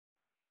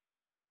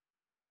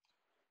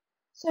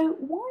So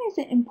why is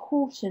it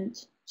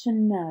important to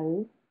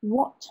know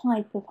what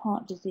type of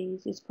heart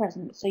disease is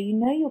present? So you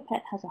know your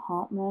pet has a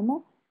heart murmur,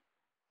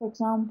 for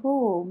example,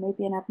 or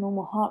maybe an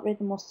abnormal heart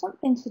rhythm or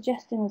something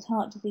suggesting there's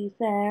heart disease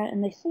there,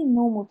 and they seem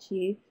normal to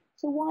you.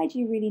 So why do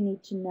you really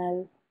need to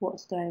know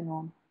what's going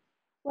on?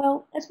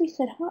 Well, as we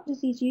said, heart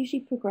disease is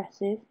usually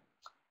progressive,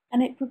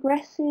 and it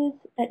progresses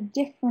at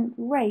different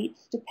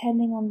rates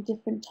depending on the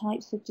different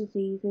types of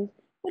diseases,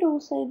 but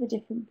also the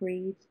different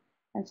breeds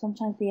and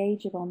sometimes the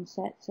age of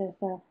onset. So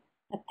if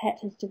a pet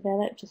has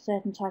developed a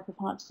certain type of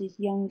heart disease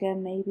younger,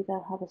 maybe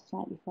they'll have a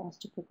slightly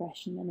faster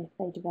progression than if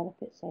they develop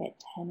it, say,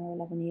 at 10 or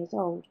 11 years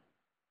old.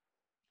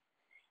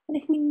 And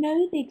if we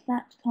know the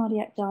exact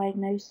cardiac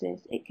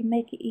diagnosis, it can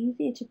make it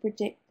easier to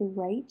predict the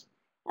rate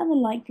and the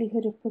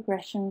likelihood of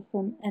progression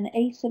from an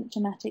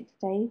asymptomatic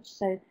stage,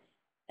 so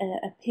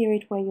a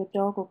period where your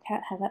dog or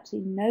cat has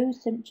absolutely no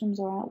symptoms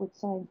or outward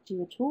signs to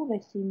you at all,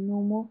 they seem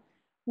normal,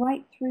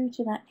 right through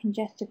to that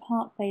congestive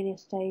heart failure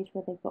stage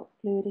where they've got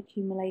fluid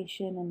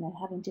accumulation and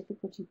they're having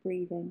difficulty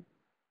breathing.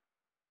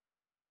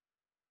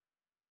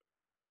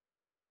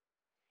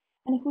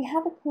 And if we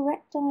have a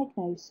correct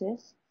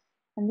diagnosis,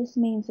 and this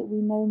means that we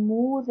know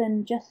more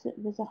than just that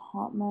there's a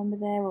heart murmur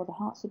there or the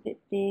heart's a bit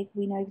big,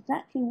 we know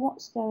exactly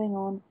what's going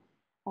on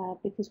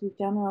because we've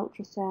done an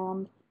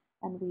ultrasound,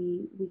 and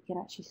we can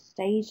actually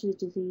stage the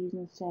disease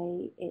and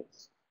say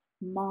it's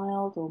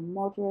mild or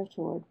moderate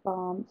or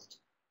advanced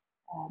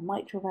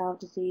mitral valve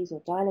disease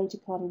or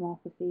dilated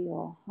cardiomyopathy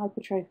or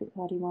hypertrophic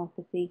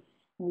cardiomyopathy,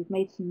 and we've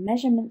made some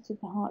measurements of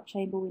the heart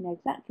chamber, we know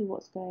exactly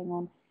what's going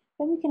on,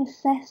 then we can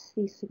assess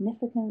the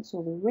significance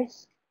or the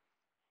risk.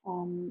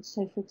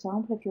 So for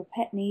example, if your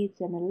pet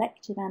needs an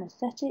elective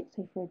anaesthetic,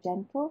 say for a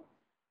dental,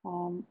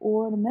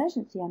 or an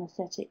emergency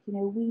anaesthetic,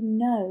 we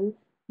know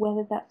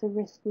whether that's a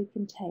risk we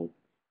can take.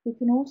 We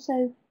can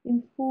also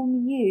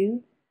inform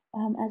you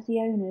as the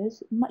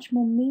owners much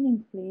more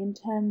meaningfully in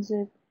terms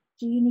of,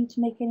 do you need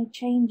to make any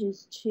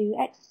changes to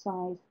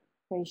exercise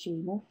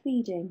regime or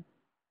feeding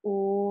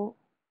or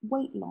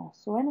weight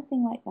loss or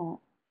anything like that.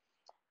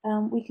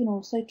 We can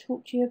also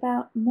talk to you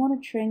about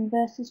monitoring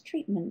versus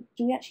treatment.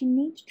 Do we actually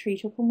need to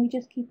treat, or can we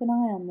just keep an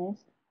eye on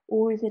this,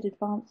 or is it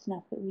advanced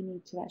enough that we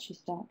need to actually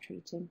start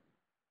treating?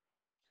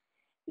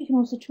 We can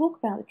also talk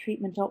about the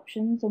treatment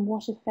options and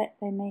what effect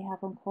they may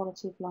have on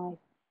quality of life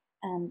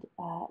and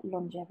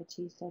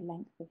longevity, so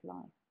length of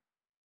life.